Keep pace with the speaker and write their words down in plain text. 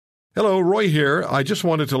Hello, Roy here. I just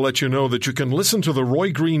wanted to let you know that you can listen to The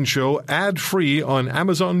Roy Green Show ad-free on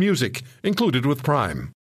Amazon Music, included with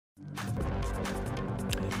Prime.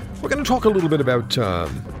 We're going to talk a little bit about, Joe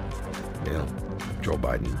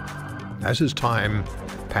Biden. As his time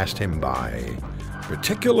passed him by,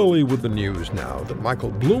 particularly with the news now that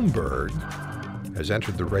Michael Bloomberg has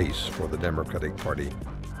entered the race for the Democratic Party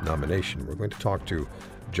nomination. We're going to talk to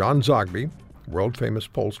John Zogby, world-famous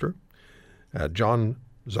pollster, at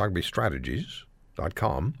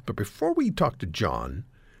JohnZogbyStrategies.com. But before we talk to John,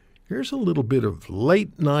 here's a little bit of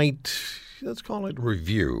late-night, let's call it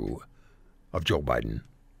review of Joe Biden.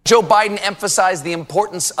 Joe Biden emphasized the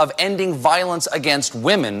importance of ending violence against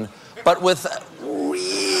women, but with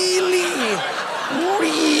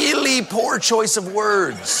really poor choice of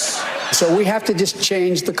words. So we have to just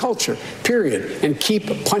change the culture, period, and keep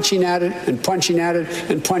punching at it and punching at it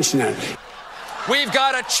and punching at it. We've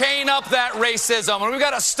got to chain up that racism, and we've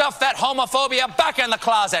got to stuff that homophobia back in the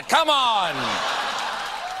closet. Come on.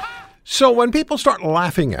 So when people start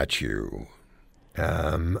laughing at you,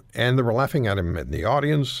 and they were laughing at him in the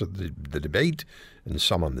audience, the debate, and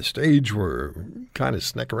some on the stage were kind of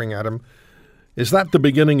snickering at him, is that the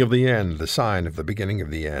beginning of the end, the sign of the beginning of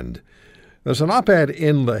the end? There's an op-ed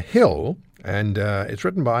in The Hill, and it's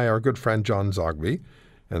written by our good friend John Zogby,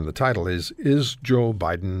 and the title is Joe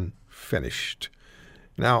Biden Finished?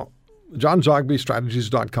 Now,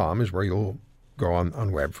 JohnZogbyStrategies.com is where you'll go on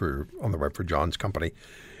the web for John's company.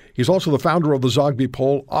 He's also the founder of the Zogby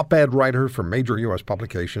Poll, op-ed writer for major U.S.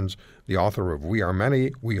 publications, the author of We Are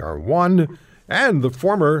Many, We Are One, and the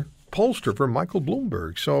former pollster for Michael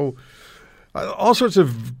Bloomberg. So all sorts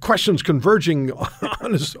of questions converging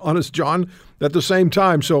on us, John, at the same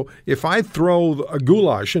time. So if I throw a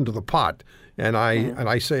goulash into the pot and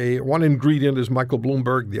I say one ingredient is Michael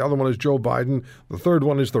Bloomberg, the other one is Joe Biden, the third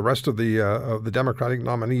one is the rest of the Democratic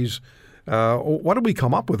nominees, what do we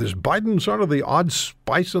come up with? Is Biden sort of the odd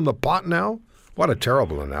spice in the pot now? What a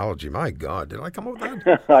terrible analogy. My God, did I come up with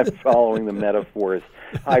that? I'm following the metaphors.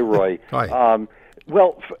 Hi, Roy. Hi.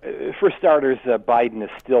 Well, for starters, Biden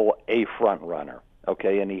is still a front runner,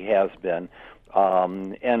 okay, and he has been.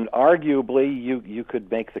 And arguably, you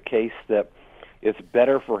could make the case that it's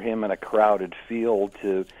better for him in a crowded field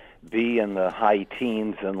to be in the high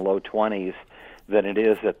teens and low 20s than it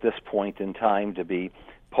is at this point in time to be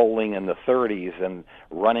polling in the 30s and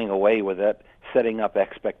running away with it, setting up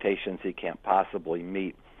expectations he can't possibly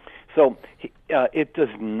meet. So it does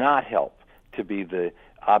not help to be the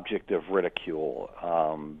object of ridicule,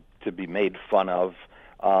 to be made fun of.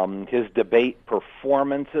 His debate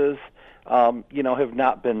performances, have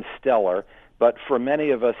not been stellar, but for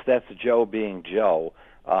many of us, that's Joe being Joe.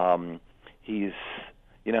 He's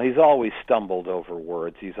always stumbled over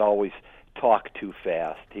words. He's always talked too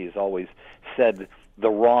fast. He's always said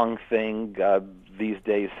the wrong thing. These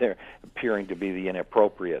days, they're appearing to be the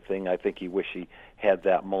inappropriate thing. I think he wish he had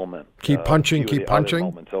that moment. Keep punching.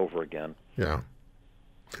 Moments over again. Yeah.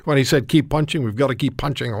 When he said keep punching, we've got to keep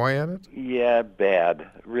punching away at it? Yeah, bad.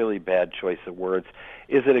 Really bad choice of words.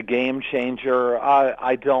 Is it a game changer?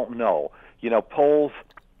 I don't know. Polls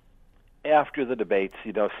after the debates,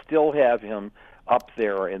 still have him up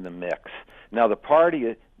there in the mix. Now,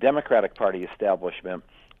 the Democratic Party establishment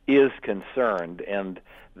is concerned, and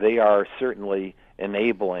they are certainly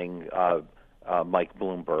enabling Mike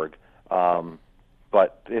Bloomberg.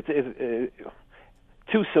 But it's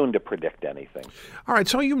too soon to predict anything. All right,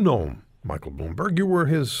 so Michael Bloomberg. You were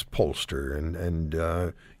his pollster, and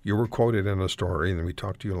you were quoted in a story, and we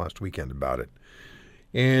talked to you last weekend about it.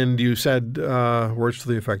 And you said words to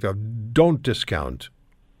the effect of, don't discount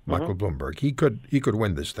Michael Bloomberg. He could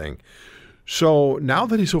win this thing. So now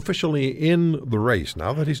that he's officially in the race,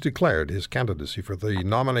 now that he's declared his candidacy for the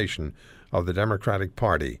nomination of the Democratic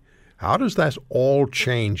Party, how does that all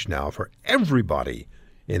change now for everybody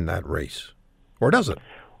in that race? Or does it?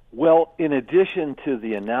 Well, in addition to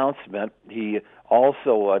the announcement, he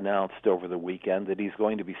also announced over the weekend that he's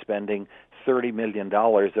going to be spending $30 million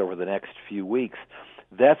over the next few weeks.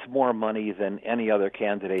 That's more money than any other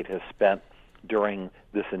candidate has spent during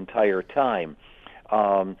this entire time.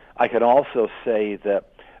 I can also say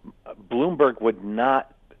that Bloomberg would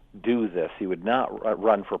not do this. He would not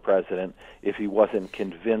run for president if he wasn't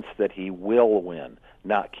convinced that he will win,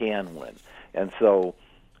 not can win. And so,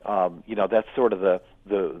 that's sort of the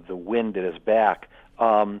wind at his back.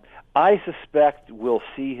 I suspect we'll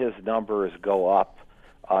see his numbers go up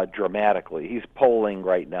dramatically. He's polling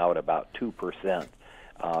right now at about 2%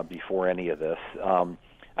 before any of this.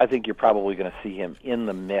 I think you're probably going to see him in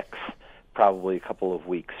the mix probably a couple of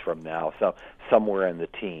weeks from now, so somewhere in the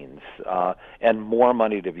teens, and more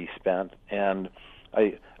money to be spent. And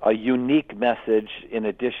a unique message in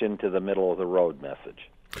addition to the middle of the road message.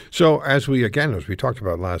 So as we talked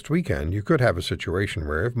about last weekend, you could have a situation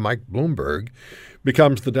where if Mike Bloomberg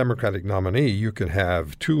becomes the Democratic nominee, you could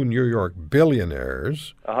have two New York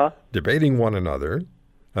billionaires debating one another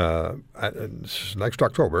next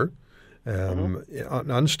October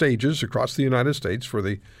on stages across the United States for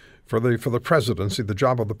the presidency, the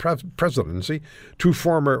job of the presidency.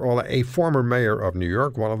 A former mayor of New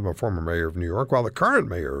York, one of them a former mayor of New York, while the current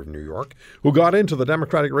mayor of New York, who got into the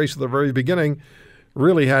Democratic race at the very beginning,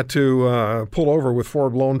 really had to pull over with four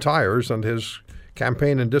blown tires and his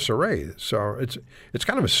campaign in disarray. So it's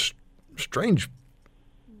kind of a strange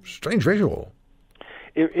visual.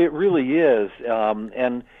 It really is,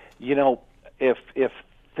 and if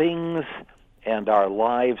things and our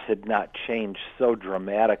lives had not changed so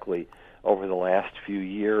dramatically over the last few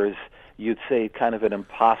years, you'd say kind of an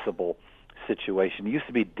impossible situation. It used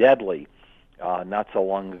to be deadly not so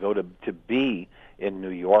long ago to be in New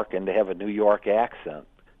York and to have a New York accent.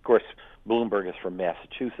 Of course, Bloomberg is from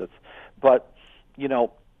Massachusetts, but it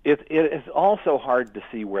is also hard to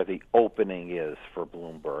see where the opening is for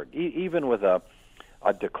Bloomberg, even with a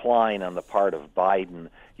decline on the part of Biden.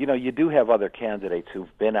 You do have other candidates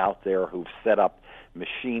who've been out there, who've set up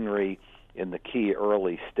machinery in the key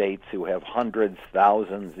early states, who have hundreds,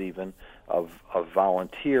 thousands even of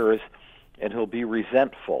volunteers, and who'll be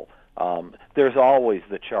resentful. There's always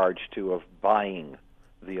the charge, too, of buying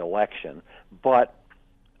the election. But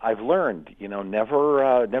I've learned,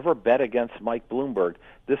 never bet against Mike Bloomberg.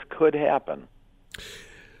 This could happen.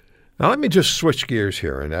 Now, let me just switch gears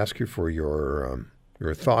here and ask you for your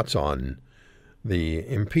thoughts on the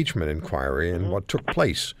impeachment inquiry and what took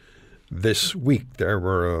place this week. There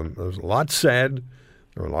was a lot said.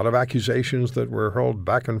 There were a lot of accusations that were hurled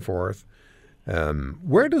back and forth.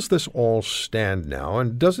 Where does this all stand now?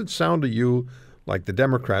 And does it sound to you like the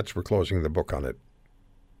Democrats were closing the book on it?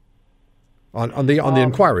 On the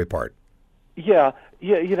inquiry part? Yeah.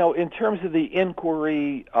 In terms of the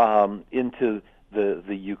inquiry into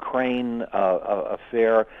the Ukraine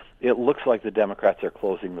affair, it looks like the Democrats are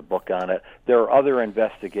closing the book on it. There are other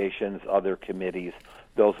investigations, other committees.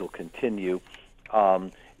 Those will continue.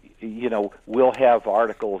 We'll have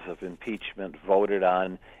articles of impeachment voted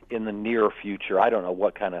on in the near future. I don't know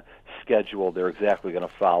what kind of schedule they're exactly going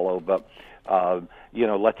to follow, but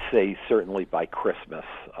let's say certainly by Christmas,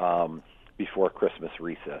 before Christmas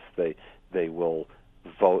recess, they will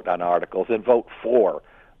vote on articles and vote for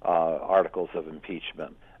articles of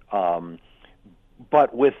impeachment.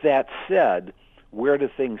 But with that said, where do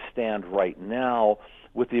things stand right now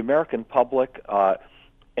with the American public?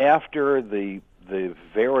 After the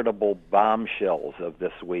veritable bombshells of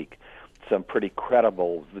this week, some pretty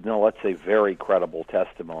credible, let's say very credible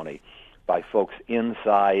testimony by folks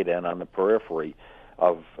inside and on the periphery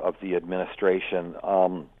of the administration,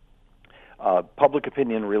 public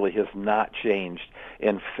opinion really has not changed.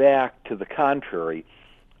 In fact, to the contrary,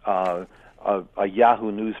 a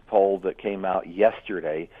Yahoo News poll that came out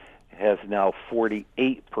yesterday has now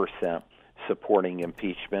 48% supporting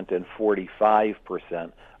impeachment and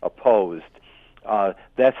 45% opposed.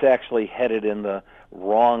 That's actually headed in the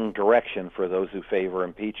wrong direction for those who favor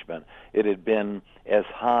impeachment. It had been as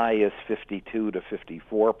high as 52 to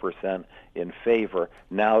 54% in favor,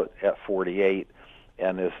 now at 48,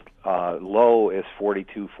 and as low as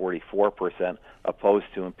 42, 44% opposed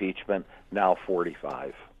to impeachment, now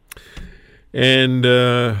 45. And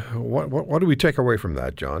what do we take away from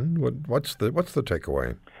that, John? What's the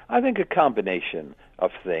takeaway? I think a combination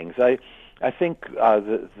of things. I think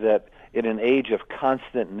that in an age of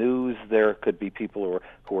constant news, there could be people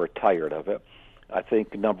who are tired of it. I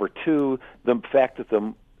think number two, the fact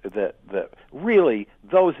that really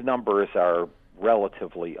those numbers are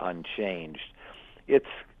relatively unchanged. It's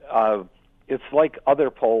like other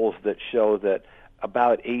polls that show that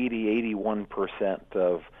about 81%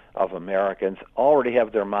 of Americans already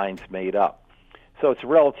have their minds made up. So it's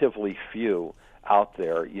relatively few out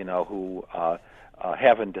there, who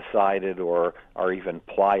haven't decided or are even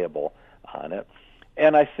pliable on it.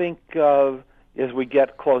 And I think as we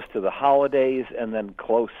get close to the holidays and then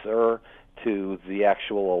closer to the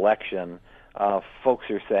actual election, folks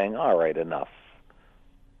are saying, "All right, enough."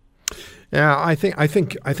 Yeah, I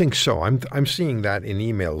think so. I'm seeing that in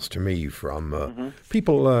emails to me from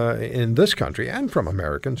people in this country and from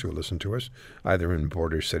Americans who listen to us, either in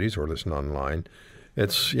border cities or listen online.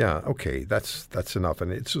 It's okay, that's enough,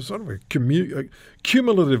 and it's a sort of a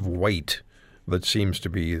cumulative weight that seems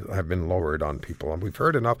to have been lowered on people, and we've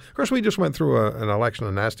heard enough. Of course, we just went through an election,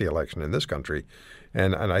 a nasty election in this country,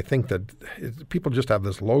 and I think that people just have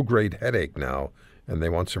this low-grade headache now, and they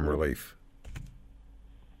want some relief.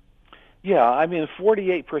 Yeah, I mean,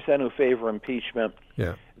 48% who favor impeachment.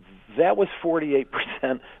 Yeah. That was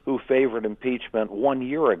 48% who favored impeachment 1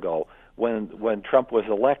 year ago when Trump was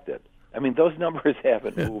elected. I mean, those numbers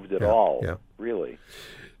haven't moved at all, really.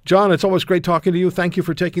 John, it's always great talking to you. Thank you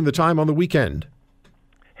for taking the time on the weekend.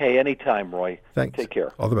 Hey, anytime, Roy. Thanks. Take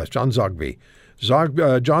care. All the best. John Zogby.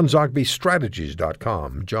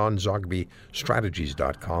 JohnZogbyStrategies.com.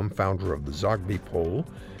 JohnZogbyStrategies.com, founder of the Zogby Poll.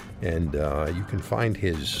 And you can find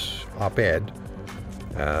his op-ed.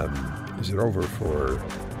 Is it over for...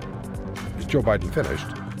 Is Joe Biden finished?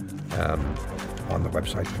 On the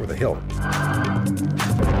website for The Hill.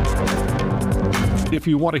 If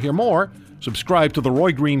you want to hear more, subscribe to The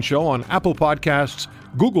Roy Green Show on Apple Podcasts,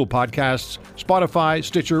 Google Podcasts, Spotify,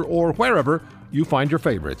 Stitcher, or wherever you find your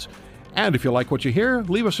favorites. And if you like what you hear,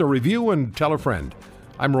 leave us a review and tell a friend.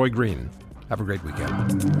 I'm Roy Green. Have a great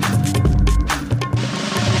weekend.